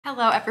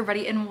Hello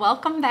everybody and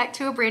welcome back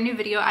to a brand new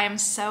video. I am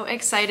so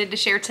excited to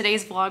share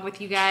today's vlog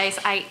with you guys.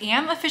 I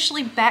am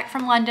officially back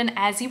from London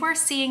as you are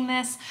seeing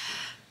this,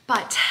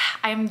 but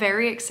I'm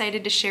very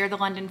excited to share the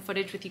London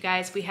footage with you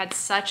guys. We had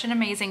such an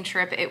amazing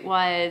trip. It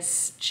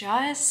was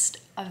just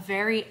a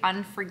very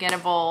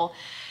unforgettable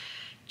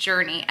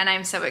journey and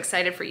I'm so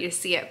excited for you to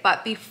see it.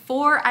 But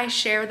before I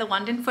share the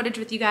London footage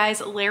with you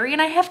guys, Larry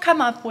and I have come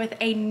up with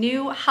a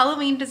new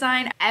Halloween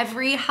design.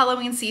 Every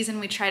Halloween season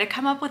we try to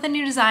come up with a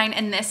new design,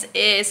 and this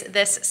is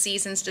this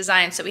season's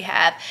design. So we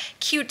have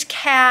cute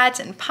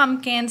cats and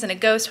pumpkins and a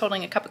ghost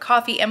holding a cup of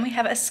coffee, and we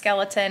have a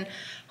skeleton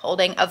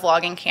holding a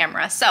vlogging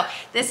camera. So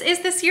this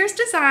is this year's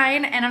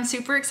design and I'm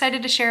super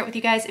excited to share it with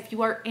you guys. If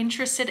you are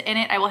interested in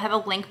it, I will have a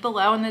link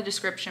below in the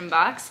description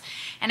box,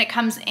 and it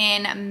comes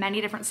in many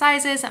different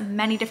sizes,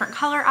 many different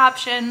color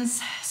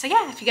options. So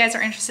yeah, if you guys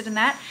are interested in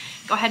that,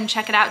 go ahead and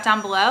check it out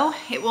down below.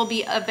 It will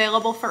be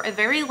available for a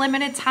very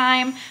limited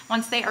time.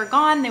 Once they are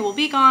gone, they will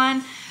be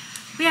gone.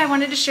 But yeah, I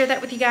wanted to share that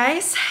with you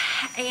guys.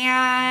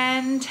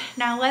 And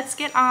now let's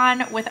get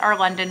on with our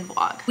London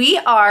vlog. We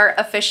are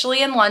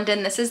officially in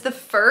London. This is the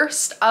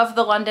first of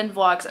the London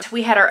vlogs.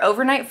 We had our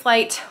overnight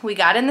flight. We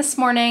got in this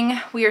morning.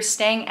 We are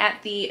staying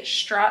at the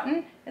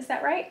Stratton, is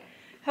that right?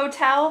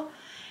 Hotel.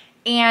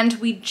 And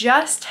we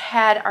just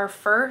had our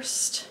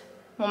first,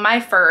 well, my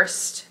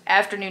first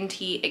afternoon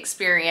tea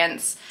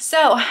experience.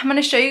 So I'm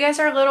gonna show you guys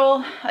our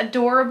little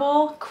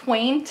adorable,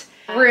 quaint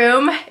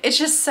room. It's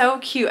just so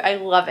cute. I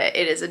love it.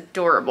 It is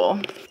adorable.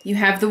 You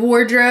have the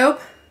wardrobe,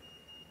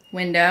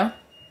 window,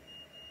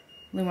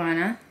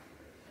 Luana,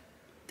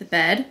 the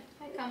bed.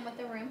 I come with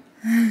the room.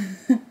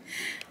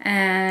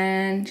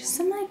 And just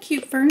some like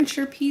cute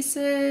furniture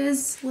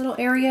pieces, little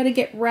area to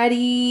get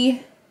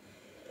ready,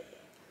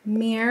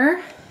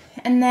 mirror,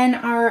 and then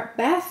our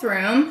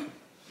bathroom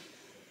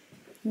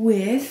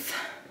with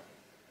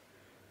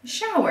a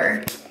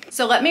shower.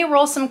 So let me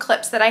roll some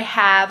clips that I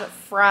have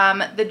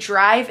from the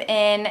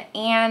drive-in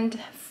and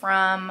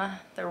from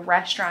the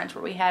restaurant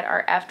where we had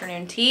our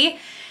afternoon tea.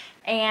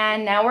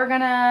 And now we're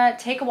gonna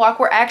take a walk.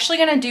 We're actually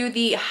gonna do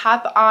the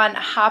hop on,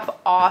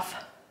 hop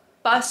off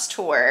bus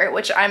tour,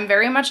 which I'm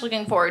very much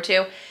looking forward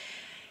to.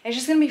 It's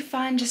just gonna be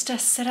fun just to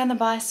sit on the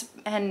bus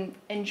and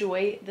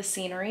enjoy the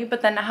scenery,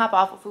 but then to hop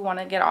off if we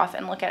wanna get off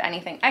and look at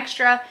anything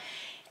extra.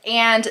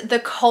 And the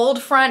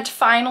cold front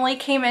finally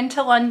came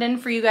into London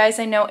for you guys.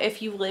 I know if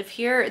you live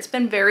here, it's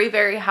been very,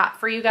 very hot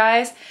for you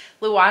guys.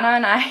 Luana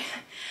and I,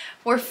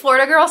 we're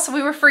Florida girls, so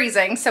we were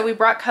freezing. So we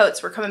brought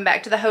coats. We're coming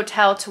back to the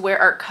hotel to wear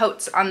our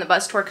coats on the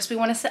bus tour because we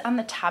want to sit on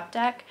the top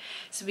deck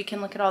so we can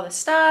look at all the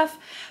stuff.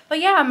 But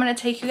yeah, I'm going to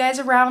take you guys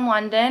around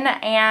London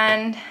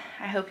and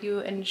I hope you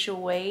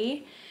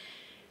enjoy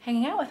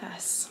hanging out with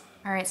us.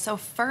 All right, so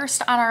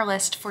first on our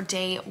list for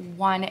day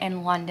one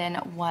in London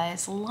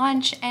was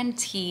lunch and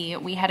tea.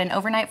 We had an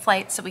overnight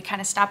flight, so we kind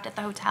of stopped at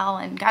the hotel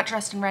and got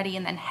dressed and ready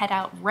and then head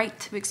out right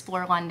to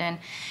explore London.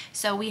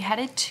 So we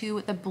headed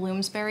to the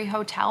Bloomsbury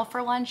Hotel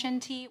for lunch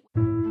and tea.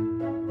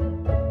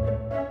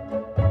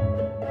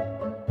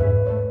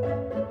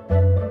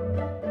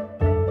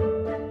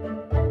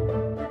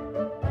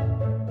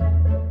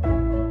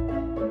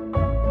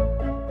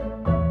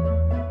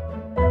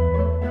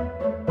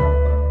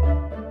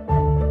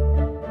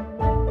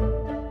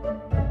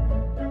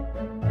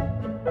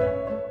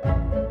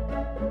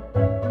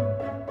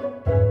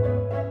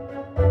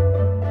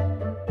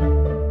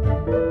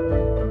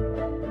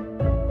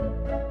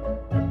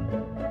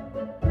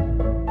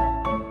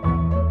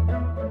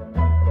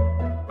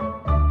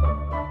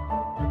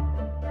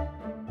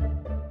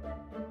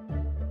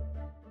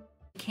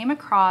 Came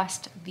across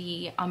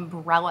the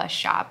umbrella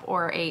shop,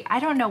 or I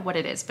don't know what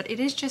it is, but it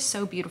is just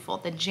so beautiful.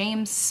 The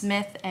James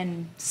Smith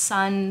and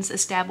Sons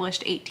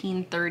established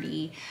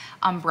 1830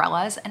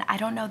 umbrellas, and I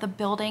don't know, the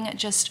building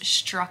just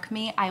struck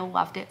me. I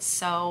loved it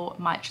so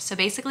much. So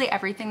basically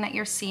everything that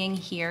you're seeing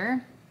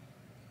here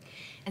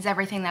is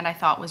everything that I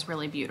thought was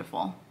really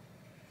beautiful.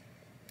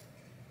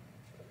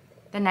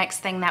 The next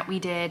thing that we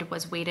did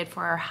was waited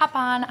for our hop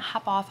on,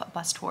 hop off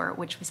bus tour,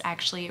 which was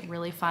actually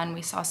really fun.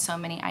 We saw so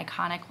many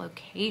iconic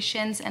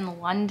locations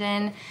in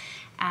London,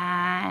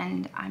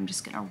 and I'm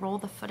just gonna roll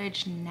the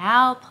footage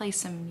now, play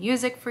some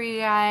music for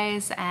you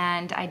guys,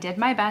 and I did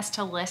my best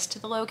to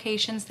list the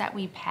locations that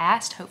we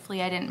passed.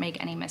 Hopefully I didn't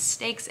make any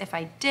mistakes. If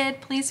I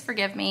did, please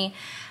forgive me.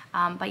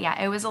 But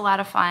yeah, it was a lot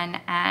of fun,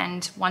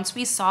 and once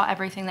we saw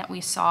everything that we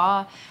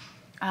saw,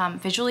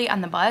 visually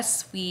on the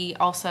bus, we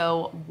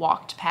also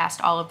walked past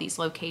all of these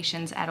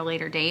locations at a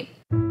later date.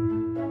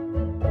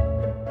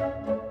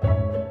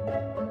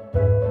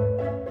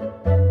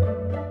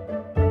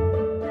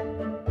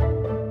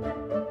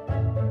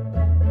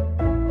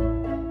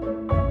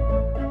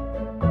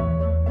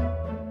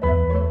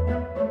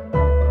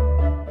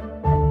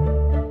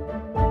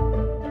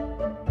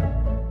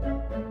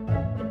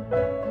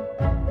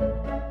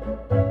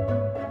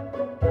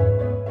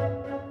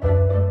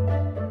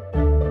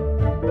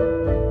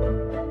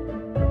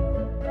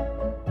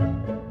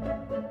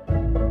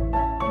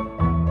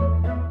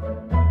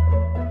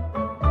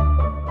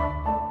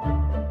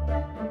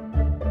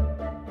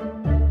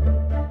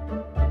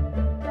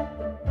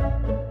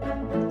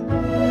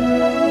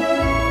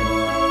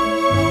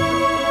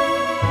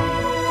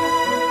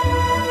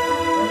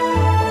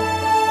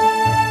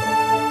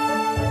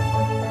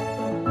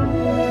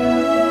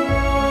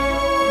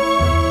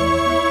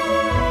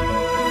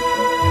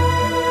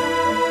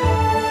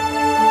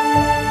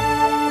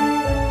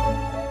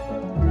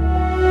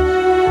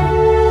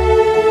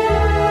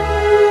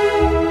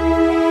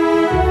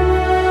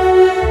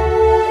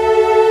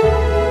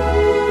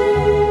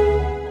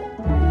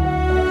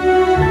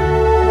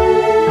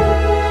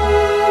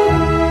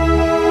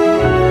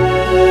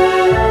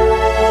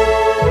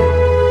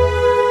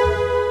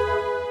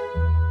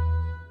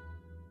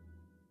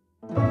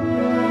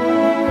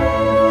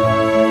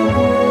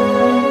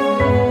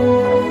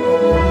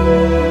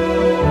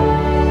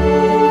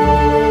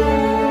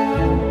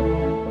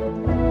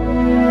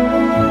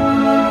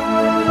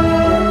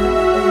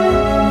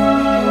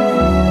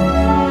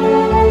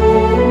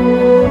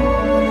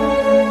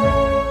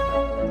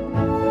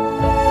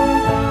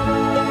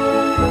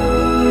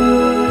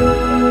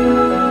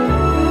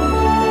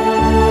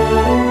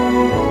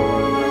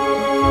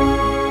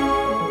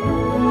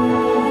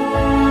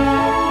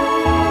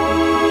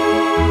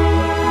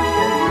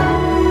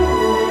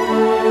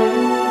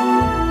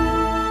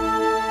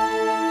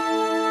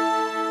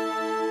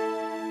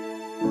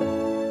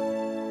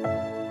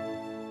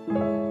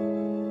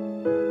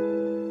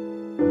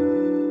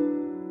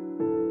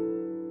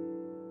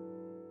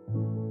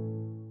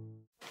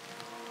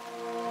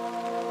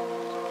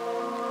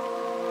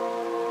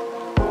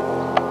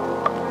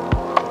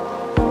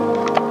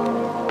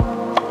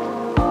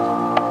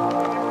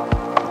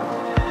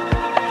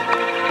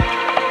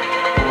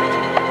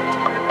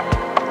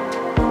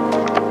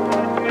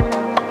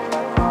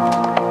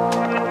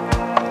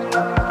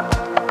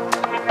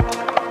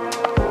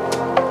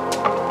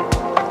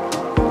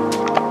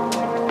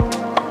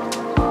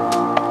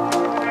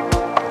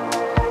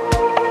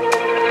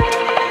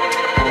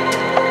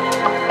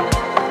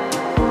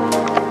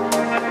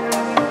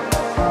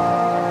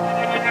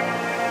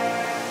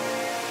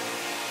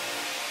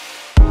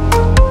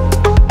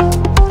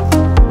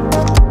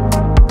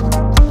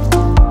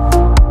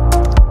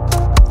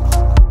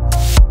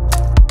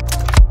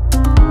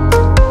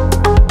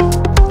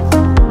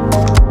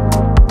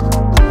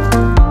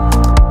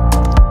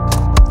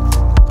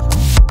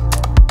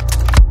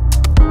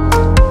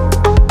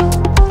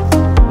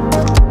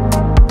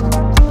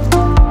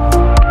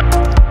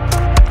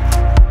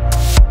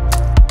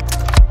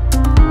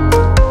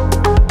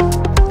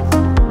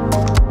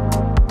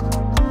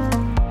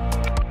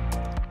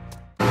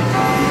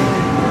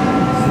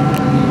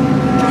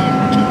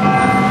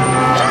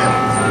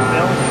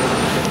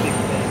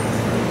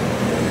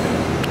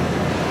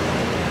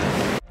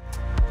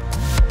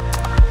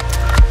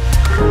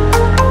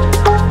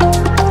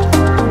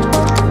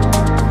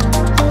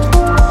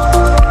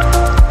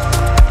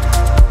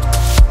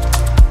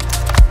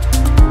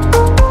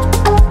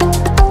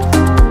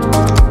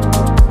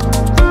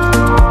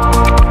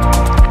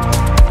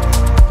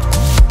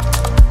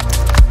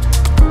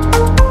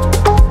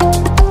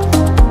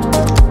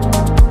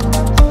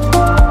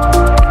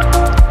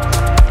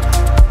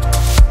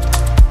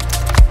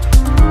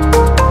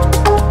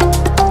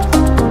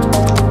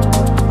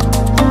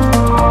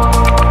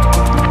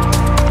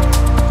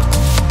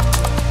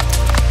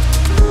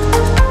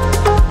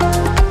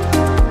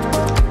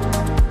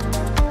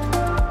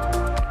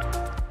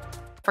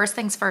 first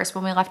things first,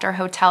 when we left our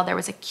hotel, there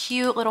was a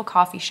cute little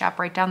coffee shop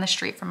right down the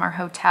street from our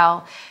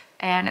hotel,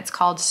 and it's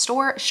called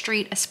Store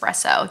Street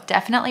Espresso.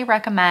 Definitely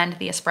recommend.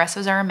 The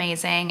espressos are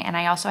amazing, and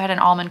I also had an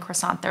almond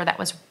croissant there that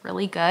was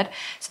really good.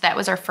 So that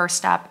was our first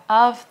stop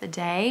of the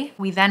day.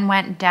 We then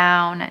went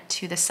down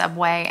to the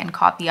subway and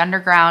caught the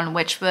Underground,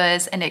 which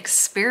was an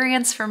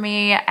experience for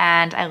me,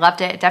 and I loved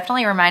it. It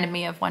definitely reminded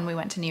me of when we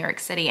went to New York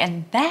City.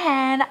 And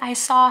then I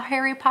saw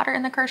Harry Potter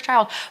and the Cursed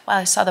Child. Well,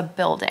 I saw the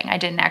building. I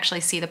didn't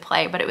actually see the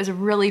play, but it was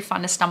really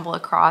fun to stumble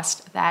across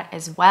that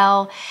as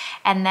well.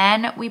 And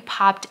then we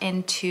popped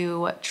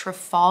into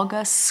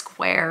Trafalgar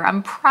Square.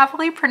 I'm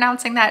probably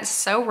pronouncing that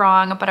so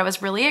wrong, but I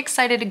was really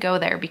excited to go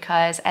there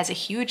because as a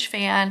huge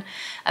fan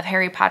of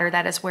Harry Potter,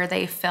 that is where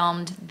they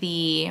filmed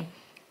the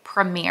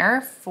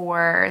premiere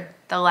for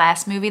the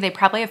last movie. They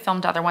probably have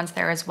filmed other ones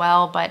there as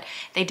well, but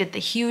they did the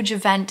huge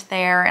event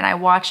there and I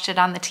watched it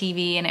on the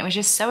TV and it was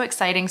just so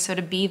exciting. So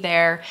to be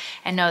there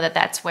and know that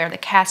that's where the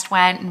cast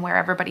went and where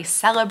everybody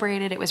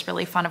celebrated, it was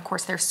really fun. Of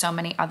course, there's so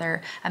many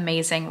other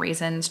amazing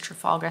reasons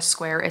Trafalgar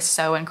Square is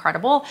so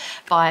incredible,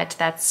 but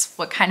that's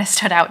what kind of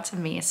stood out to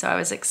me. So I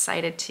was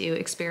excited to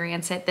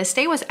experience it. This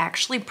day was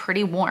actually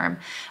pretty warm.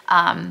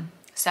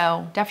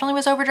 So definitely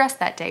was overdressed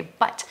that day,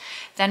 but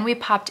then we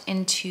popped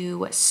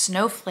into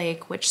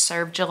Snowflake, which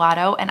served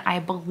gelato, and I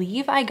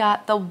believe I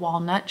got the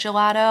walnut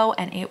gelato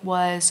and it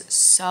was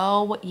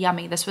so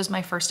yummy. This was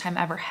my first time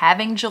ever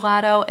having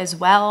gelato as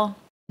well.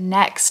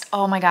 Next,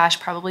 oh my gosh,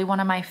 probably one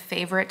of my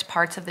favorite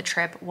parts of the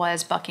trip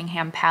was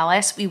Buckingham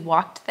Palace. We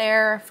walked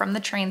there from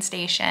the train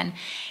station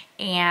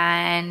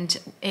and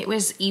it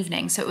was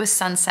evening, so it was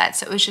sunset.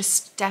 So it was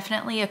just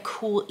definitely a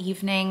cool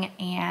evening,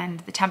 and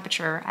the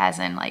temperature as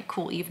in like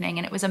cool evening.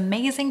 And it was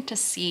amazing to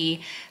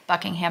see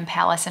Buckingham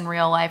Palace in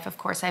real life. Of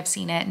course, I've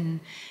seen it in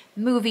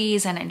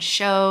movies and in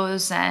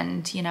shows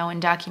and, you know,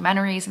 in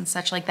documentaries and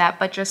such like that.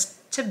 But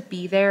just to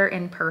be there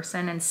in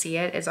person and see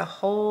it is a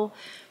whole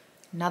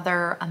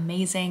another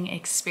amazing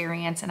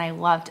experience. And I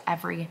loved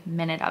every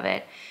minute of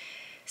it.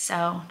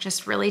 So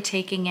just really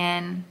taking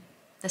in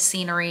the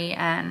scenery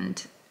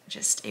and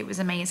just, it was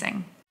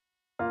amazing.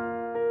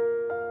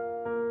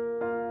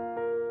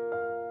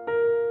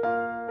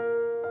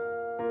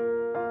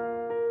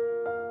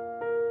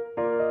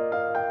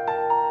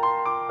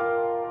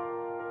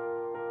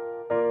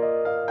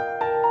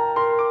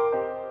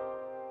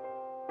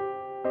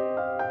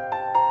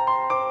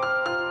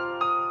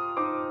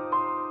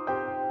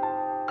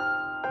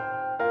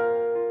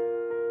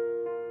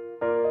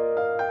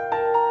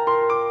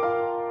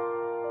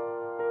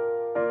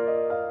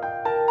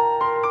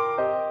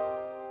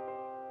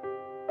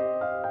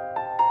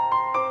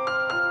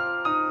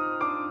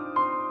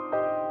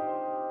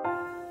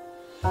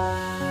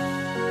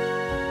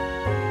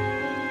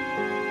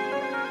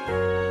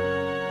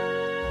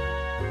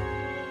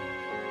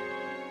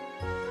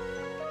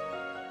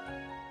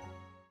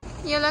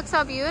 You look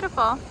so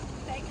beautiful.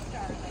 Thanks,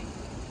 darling.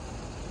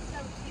 So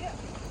cute.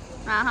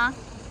 Uh-huh.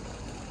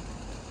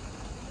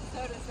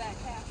 So does that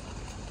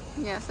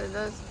castle. Yes, it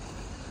does.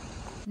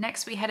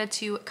 Next, we headed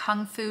to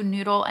Kung Fu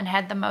Noodle and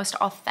had the most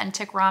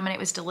authentic ramen. It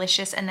was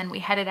delicious. And then we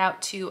headed out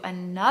to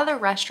another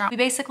restaurant. We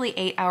basically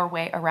ate our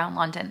way around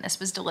London. This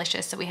was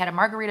delicious. So we had a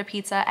margarita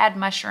pizza, add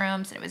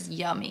mushrooms, and it was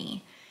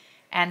yummy.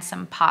 And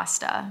some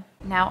pasta.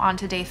 Now on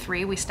to day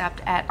 3, we stopped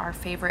at our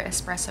favorite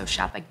espresso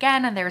shop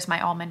again, and there's my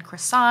almond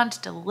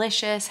croissant,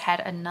 delicious. Had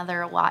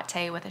another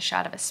latte with a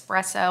shot of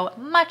espresso,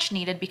 much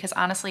needed because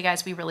honestly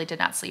guys, we really did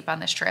not sleep on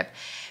this trip.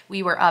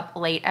 We were up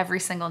late every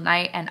single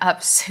night and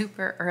up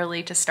super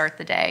early to start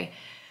the day.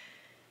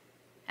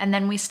 And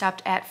then we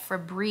stopped at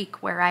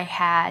Fabrique where I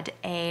had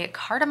a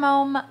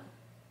cardamom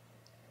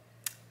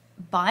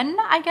bun,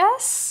 I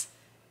guess.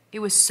 It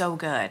was so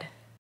good.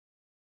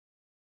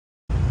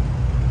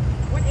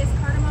 What is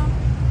cardamom?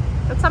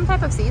 It's some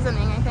type of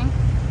seasoning, I think.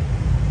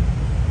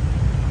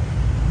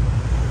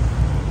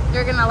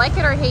 You're gonna like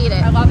it or hate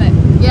it. I love it.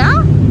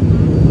 Yeah?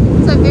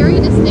 It's a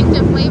very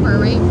distinctive flavor,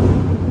 right?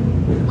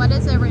 What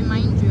does it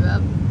remind you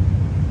of?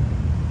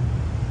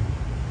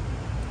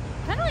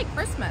 Kind of like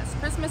Christmas.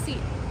 Christmassy.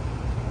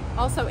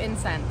 Also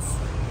incense.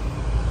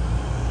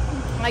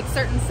 Like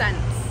certain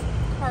scents.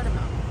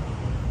 Cardamom.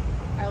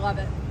 I love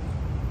it.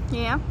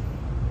 Yeah.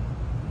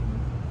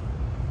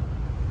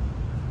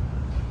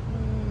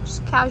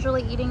 Just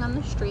casually eating on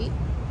the street.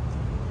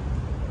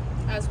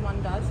 As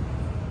one does.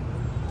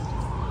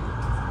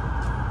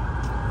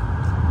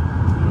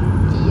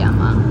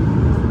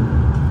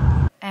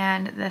 Yumma.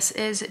 And this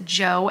is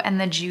Joe and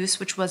the juice,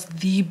 which was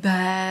the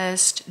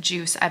best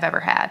juice I've ever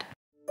had.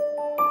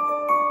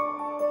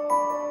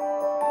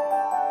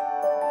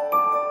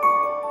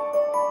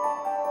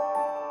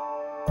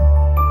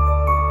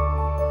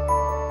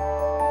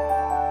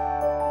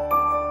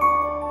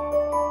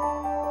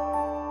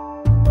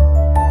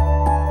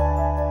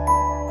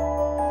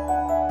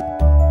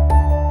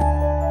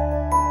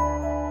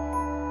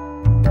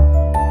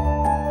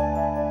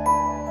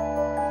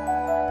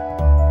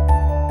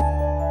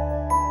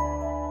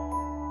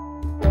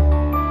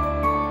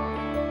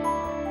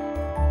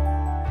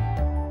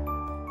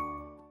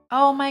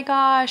 oh my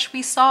gosh,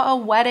 we saw a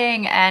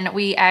wedding, and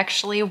we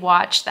actually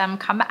watched them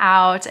come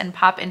out and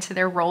pop into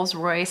their Rolls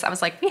Royce. I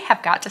was like, we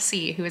have got to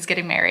see who is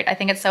getting married. I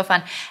think it's so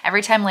fun.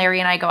 Every time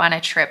Larry and I go on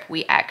a trip,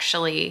 we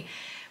actually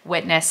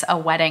witness a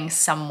wedding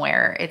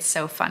somewhere. It's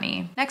so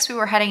funny. Next, we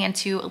were heading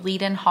into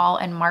Leiden Hall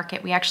and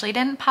Market. We actually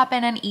didn't pop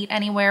in and eat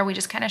anywhere. We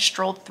just kind of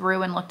strolled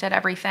through and looked at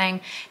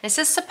everything. This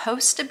is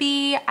supposed to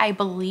be, I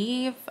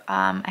believe,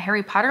 a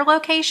Harry Potter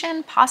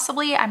location,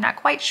 possibly. I'm not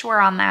quite sure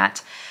on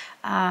that.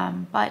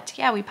 But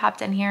yeah, we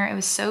popped in here. It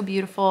was so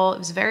beautiful. It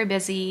was very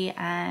busy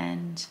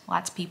and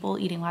lots of people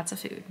eating lots of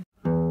food.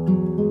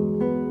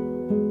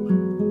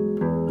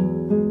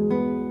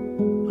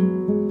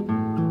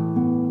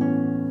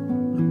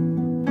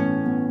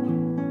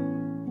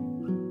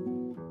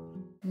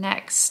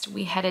 Next,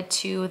 we headed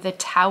to the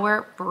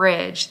Tower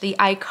Bridge, the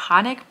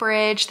iconic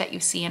bridge that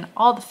you see in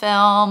all the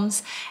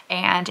films,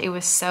 and it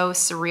was so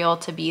surreal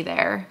to be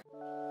there.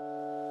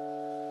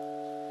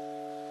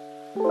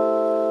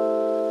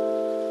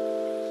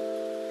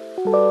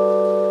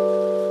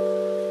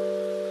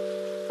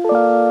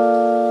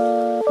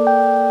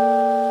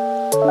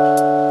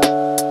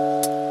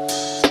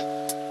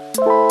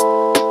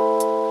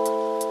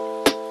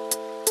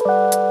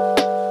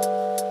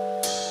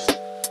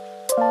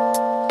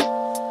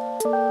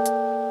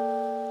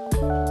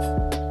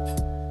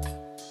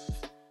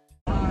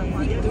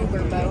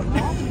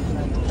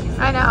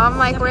 I know, I'm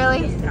like,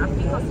 really?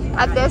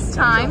 At this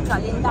time?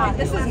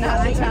 This is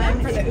not the time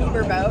for the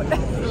Uber boat.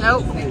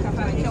 Nope.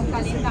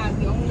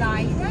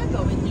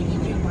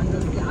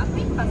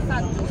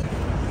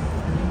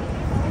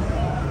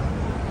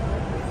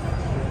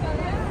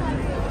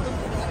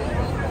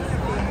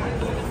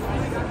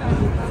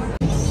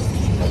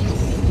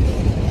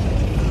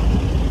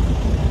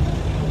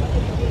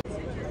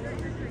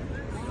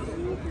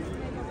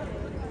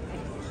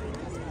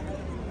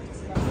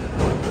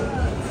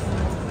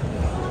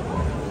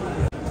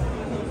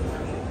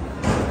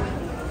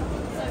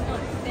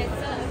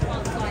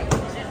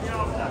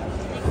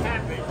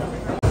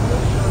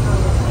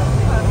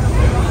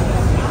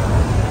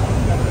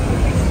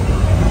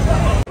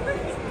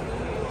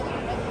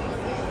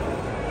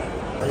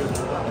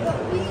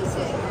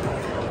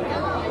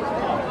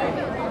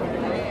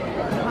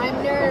 I'm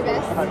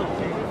nervous.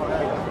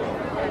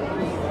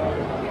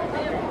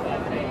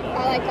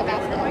 I like the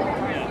basket.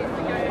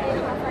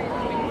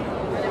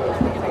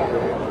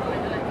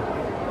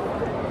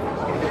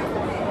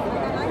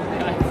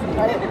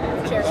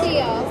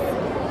 Cheers.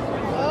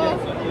 Oh, I'm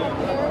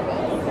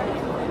nervous.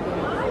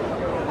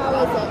 How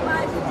is it?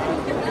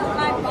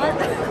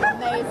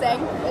 Amazing.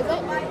 Is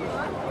it?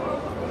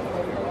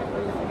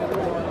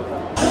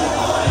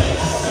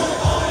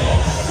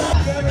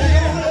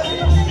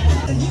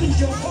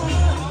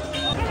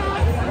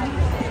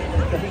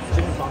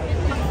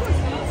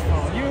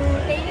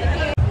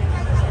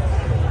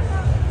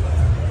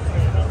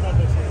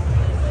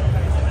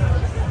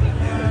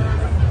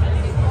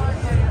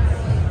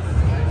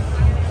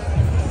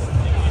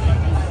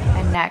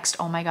 Next,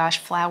 oh my gosh,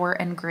 Flower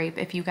and Grape.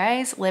 If you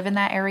guys live in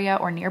that area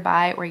or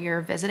nearby, or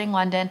you're visiting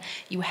London,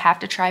 you have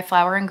to try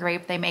Flower and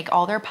Grape. They make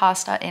all their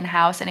pasta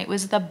in-house, and it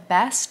was the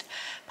best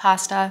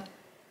pasta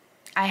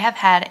I have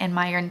had in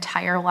my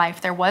entire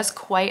life. There was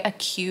quite a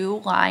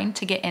queue line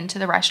to get into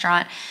the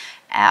restaurant.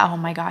 Oh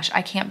my gosh,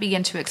 I can't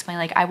begin to explain.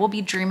 Like, I will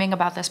be dreaming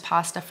about this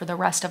pasta for the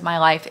rest of my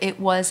life. It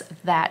was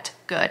that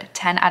good.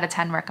 10 out of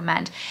 10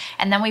 recommend.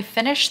 And then we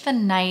finished the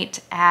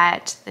night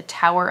at the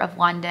Tower of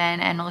London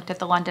and looked at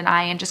the London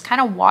Eye and just kind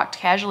of walked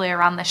casually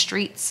around the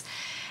streets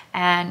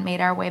and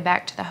made our way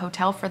back to the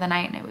hotel for the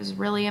night. And it was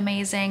really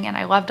amazing. And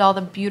I loved all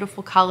the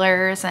beautiful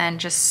colors and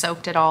just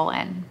soaked it all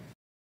in.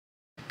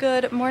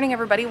 Good morning,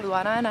 everybody.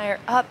 Luana and I are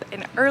up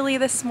and early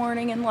this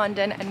morning in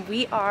London, and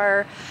we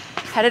are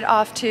headed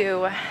off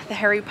to the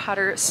Harry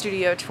Potter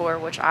studio tour,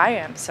 which I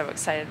am so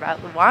excited about.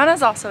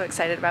 Luana's also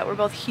excited about. We're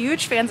both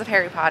huge fans of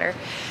Harry Potter.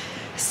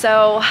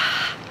 So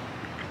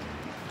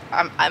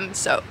I'm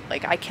so,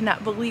 like, I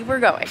cannot believe we're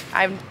going.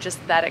 I'm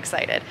just that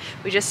excited.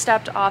 We just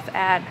stepped off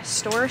at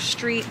Store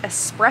Street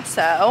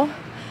Espresso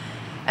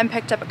and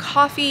picked up a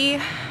coffee,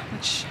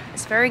 which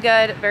is very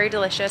good, very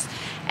delicious.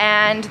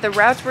 And the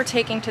route we're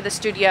taking to the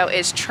studio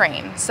is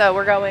train. So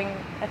we're going,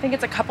 I think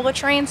it's a couple of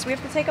trains. We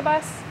have to take a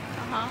bus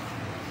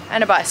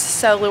and a bus.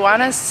 So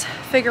Luana's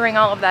figuring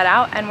all of that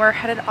out, and we're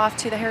headed off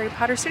to the Harry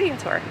Potter studio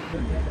tour.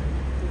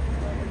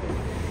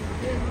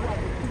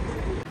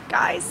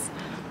 Guys,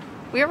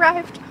 we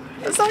arrived.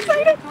 I'm so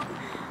excited.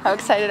 How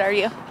excited are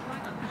you?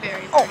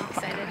 Very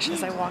excited. Gosh,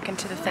 as I walk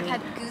into the thing. I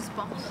had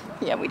goosebumps.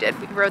 Yeah, we did.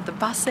 We rode the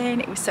bus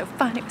in. It was so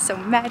fun. It was so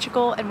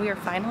magical. And we are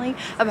finally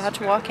about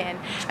to walk in.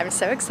 I'm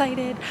so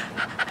excited.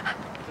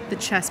 The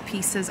chess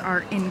pieces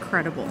are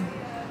incredible.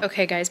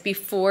 Okay guys,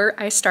 before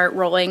I start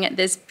rolling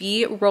this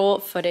B-roll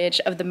footage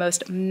of the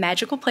most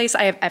magical place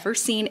I have ever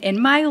seen in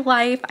my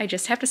life, I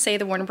just have to say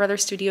the Warner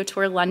Brothers Studio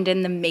Tour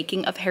London, the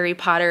making of Harry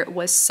Potter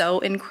was so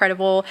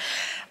incredible.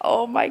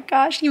 Oh my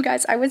gosh, you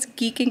guys, I was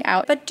geeking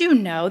out. But do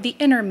know, the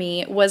inner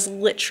me was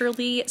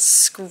literally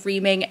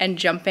screaming and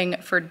jumping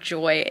for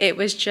joy. It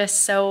was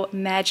just so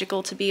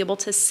magical to be able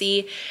to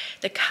see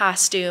the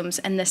costumes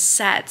and the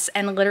sets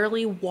and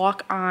literally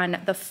walk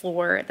on the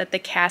floor that the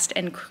cast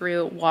and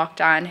crew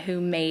walked on who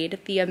made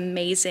the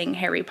amazing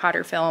Harry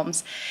Potter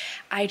films.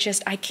 I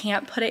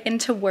can't put it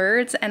into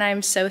words, and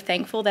I'm so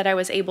thankful that I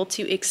was able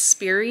to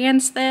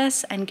experience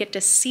this and get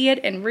to see it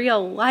in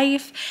real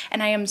life,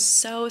 and I am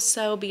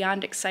so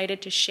beyond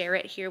excited to share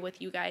it here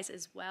with you guys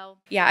as well.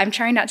 Yeah, I'm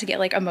trying not to get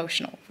like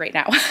emotional right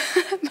now,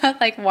 but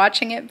like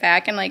watching it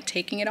back and like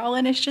taking it all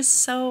in is just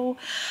so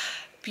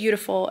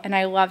beautiful, and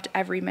I loved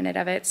every minute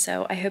of it.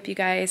 So I hope you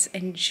guys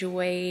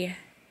enjoy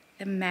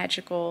the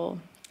magical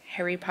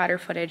Harry Potter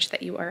footage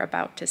that you are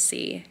about to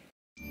see.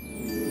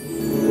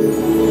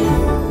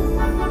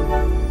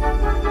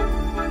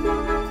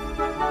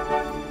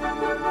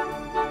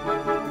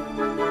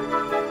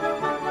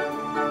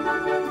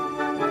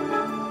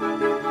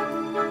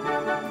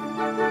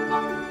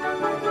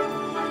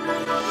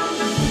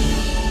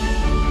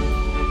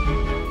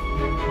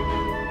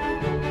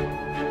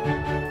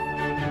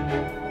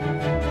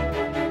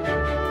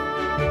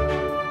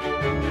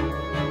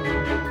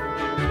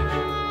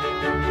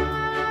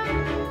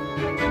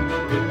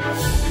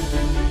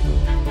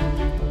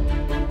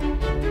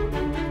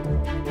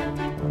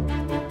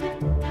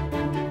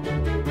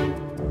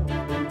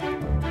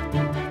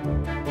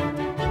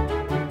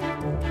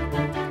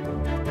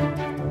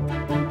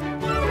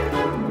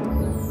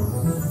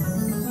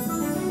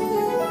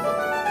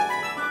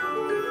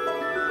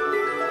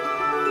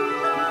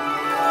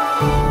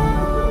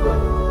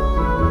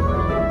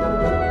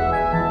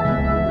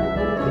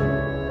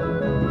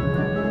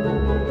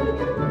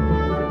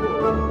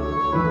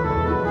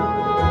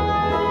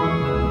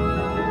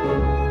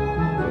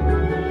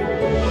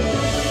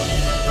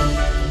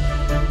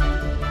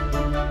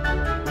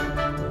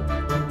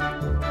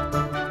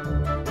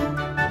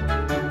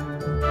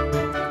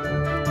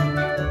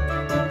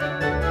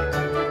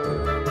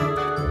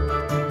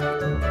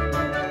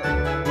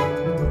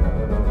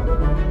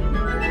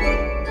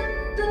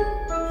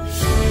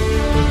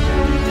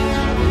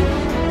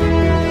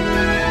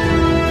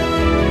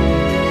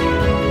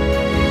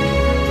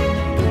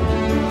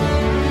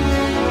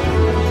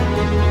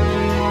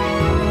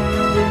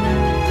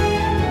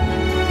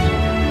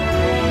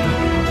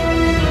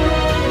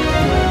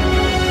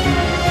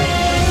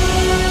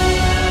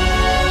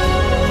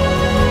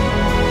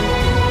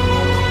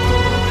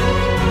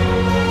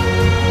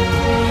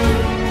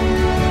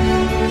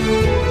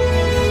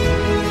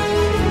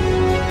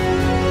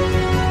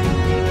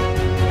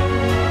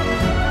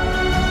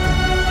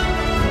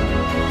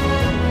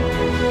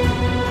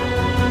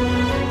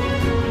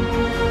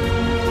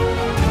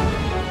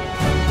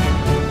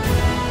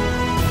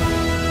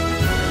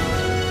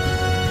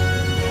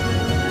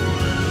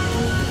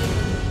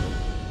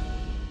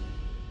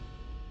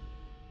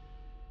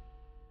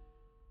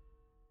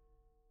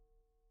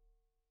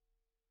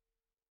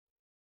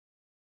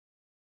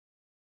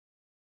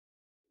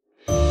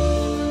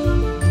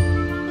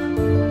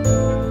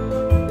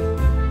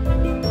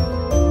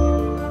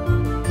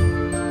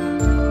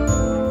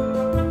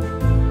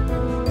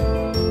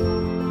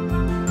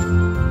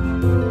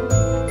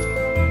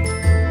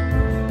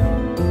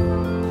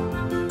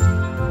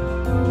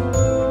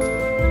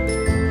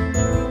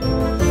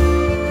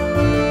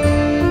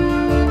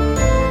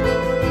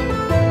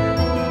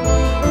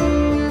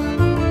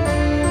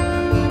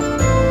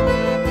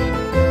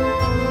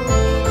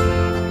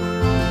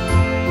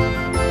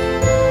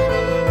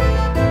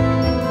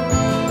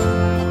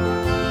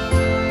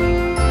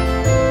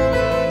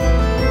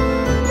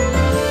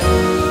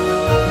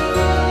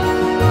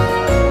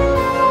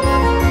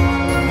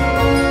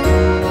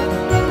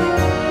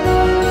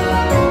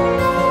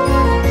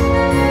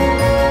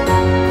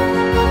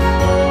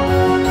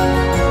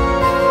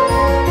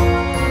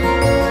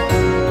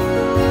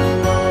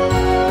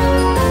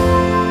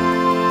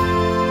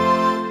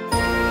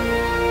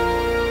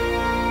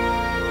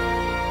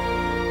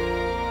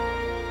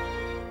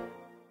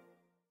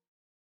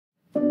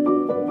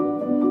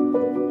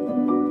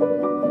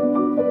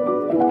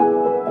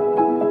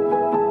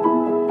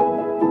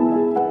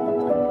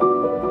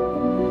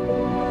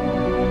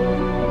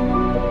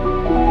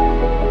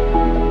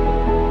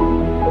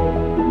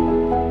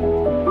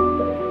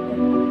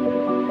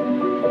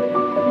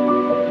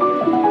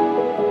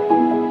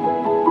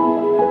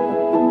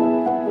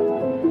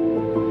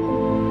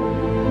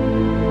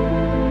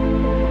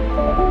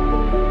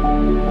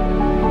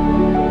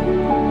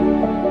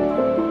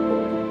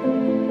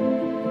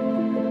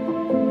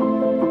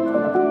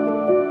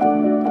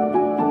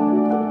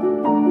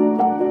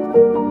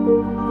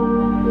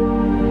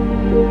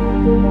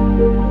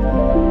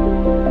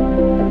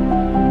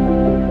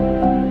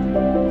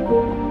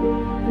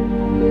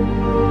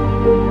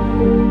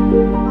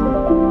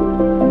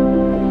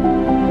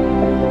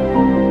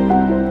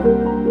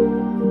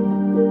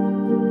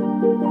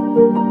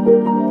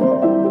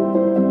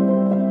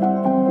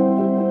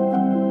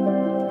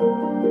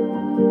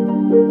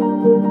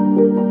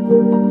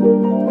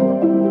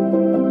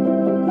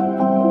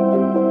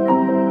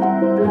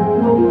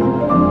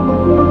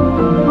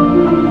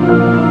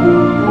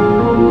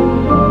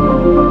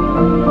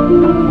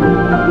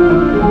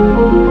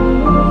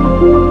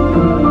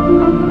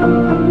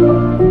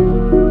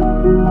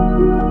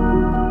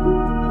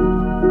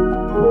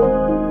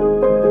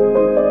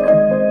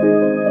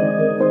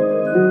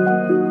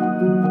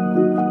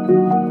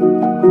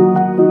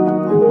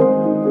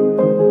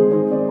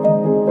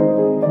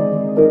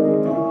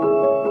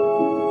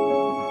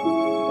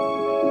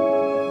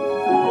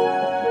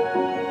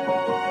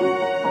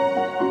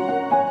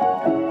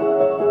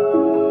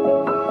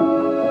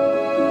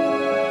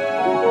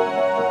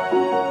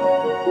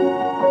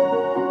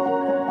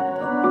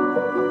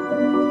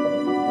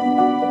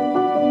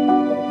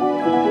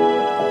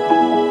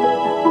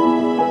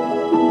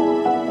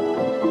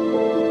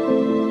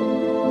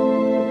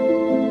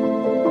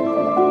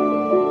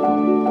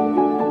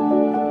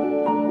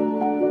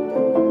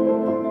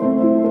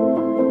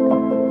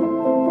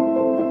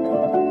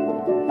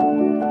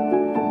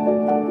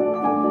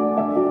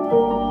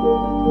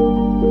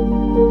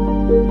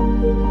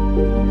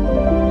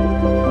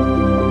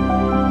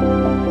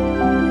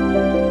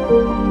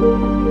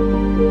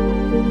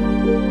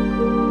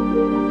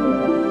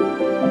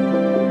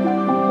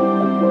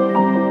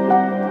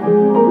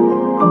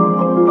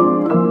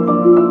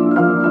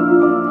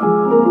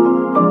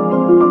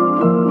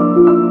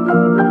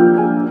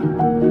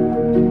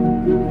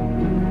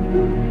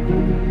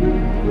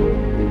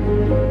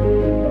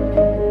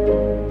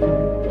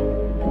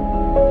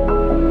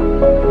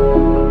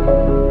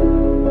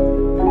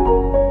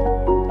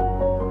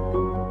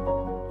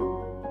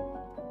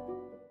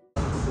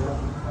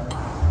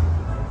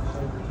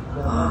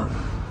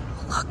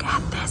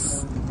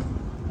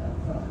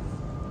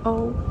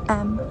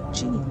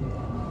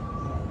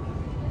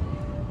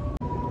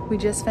 We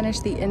just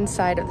finished the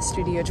inside of the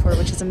studio tour,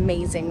 which is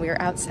amazing. We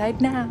are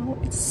outside now.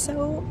 It's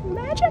so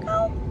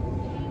magical.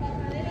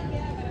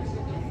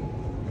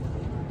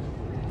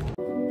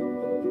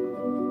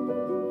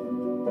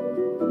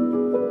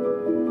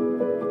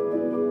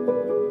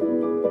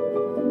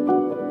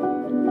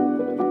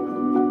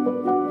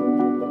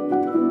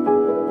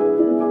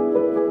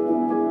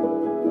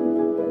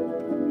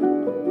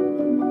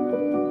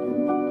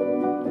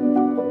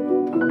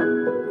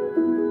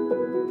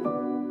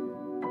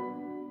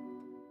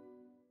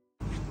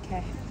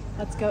 Okay,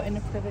 let's go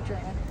into Privilege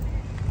Ranch.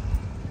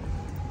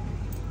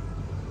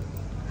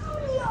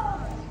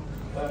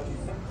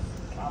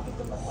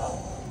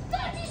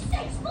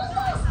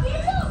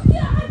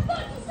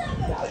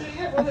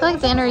 I feel like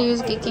Xander, are you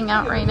geeking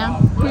out right now?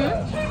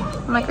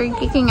 I'm like, are you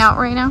geeking out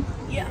right now?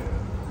 Yeah.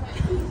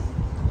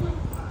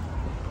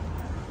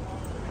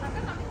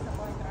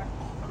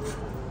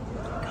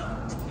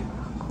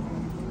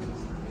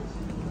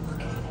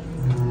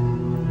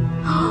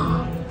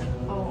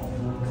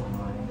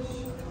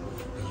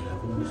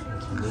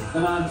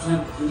 Come on,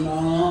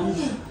 Mom.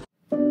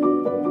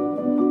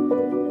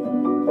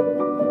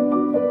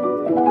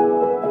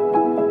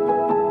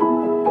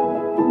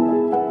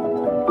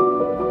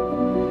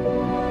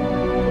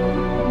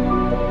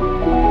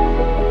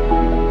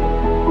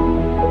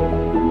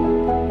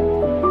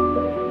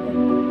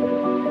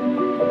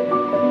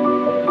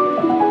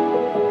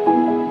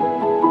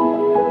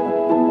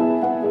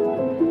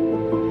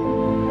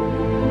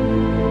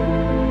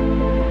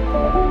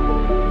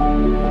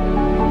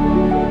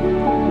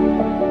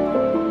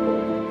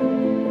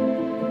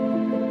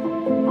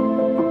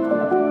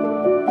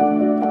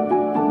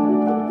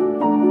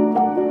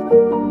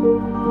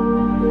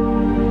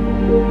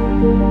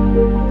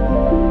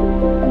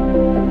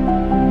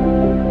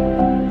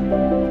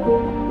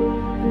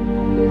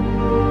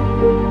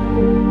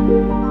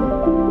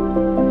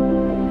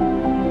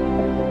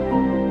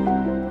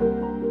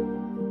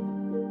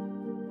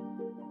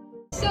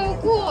 So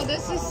cool.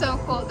 This is so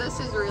cool. This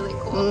is really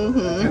cool.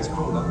 It's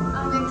cool.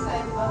 I'm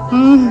excited about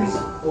this.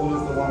 All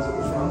of the ones at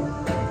the front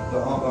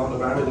that aren't behind the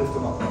barrier, lift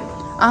them up.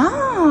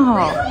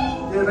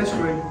 Oh. Yeah, they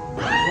scream.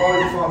 Right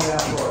in front of the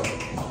outside.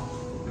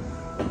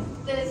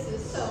 This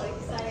is so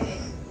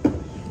exciting.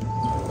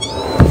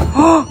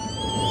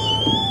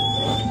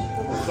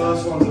 The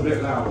first one's a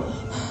bit louder.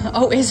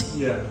 Oh, is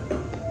Yeah.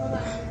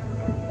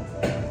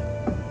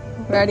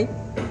 ready?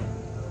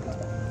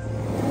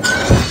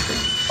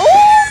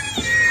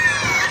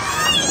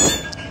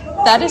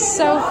 That is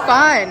so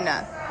fun.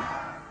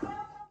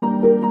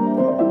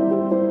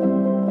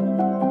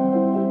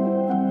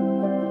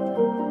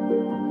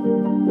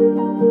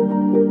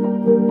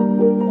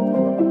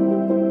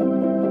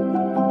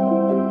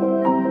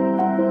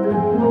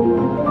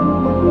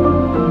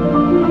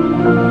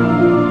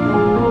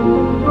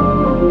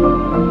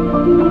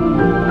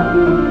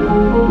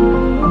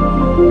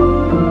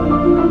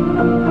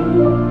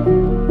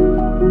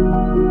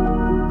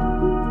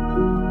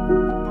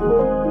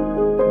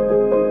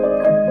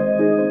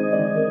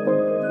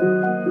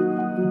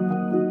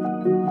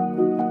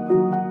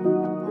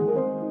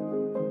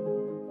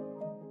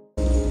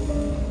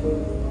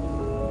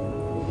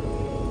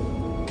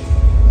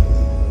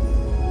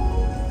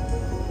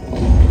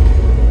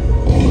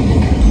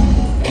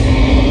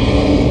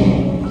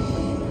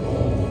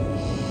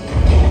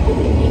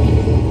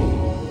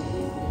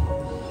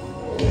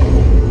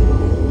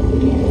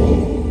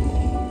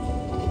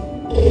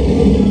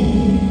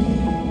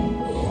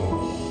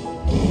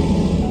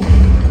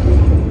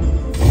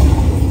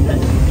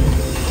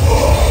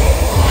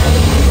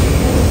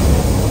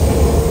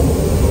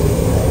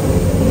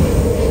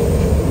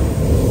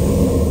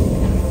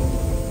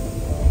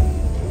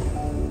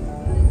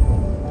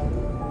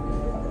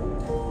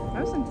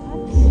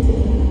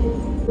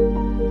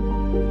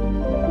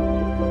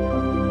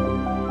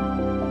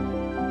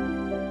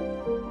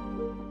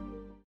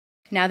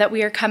 Now that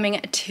we are coming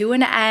to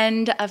an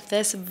end of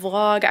this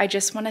vlog, I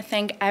just want to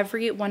thank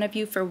every one of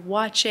you for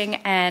watching,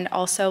 and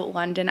also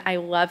London, I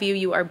love you.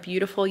 You are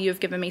beautiful. You have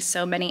given me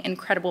so many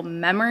incredible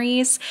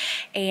memories,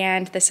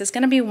 and this is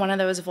going to be one of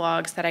those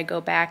vlogs that I go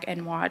back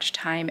and watch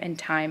time and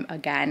time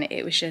again.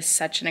 It was just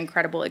such an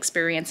incredible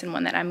experience, and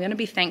one that I'm going to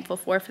be thankful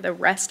for the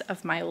rest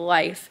of my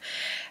life.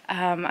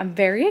 I'm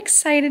very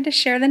excited to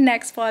share the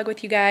next vlog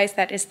with you guys.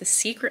 That is the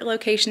secret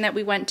location that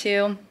we went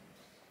to.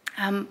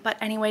 But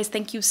anyways,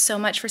 thank you so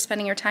much for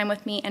spending your time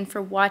with me and for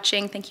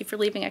watching. Thank you for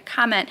leaving a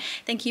comment.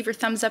 Thank you for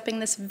thumbs upping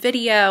this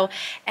video.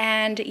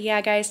 And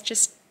yeah, guys,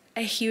 just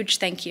a huge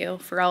thank you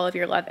for all of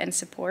your love and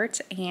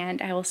support.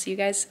 And I will see you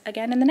guys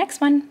again in the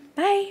next one.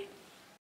 Bye.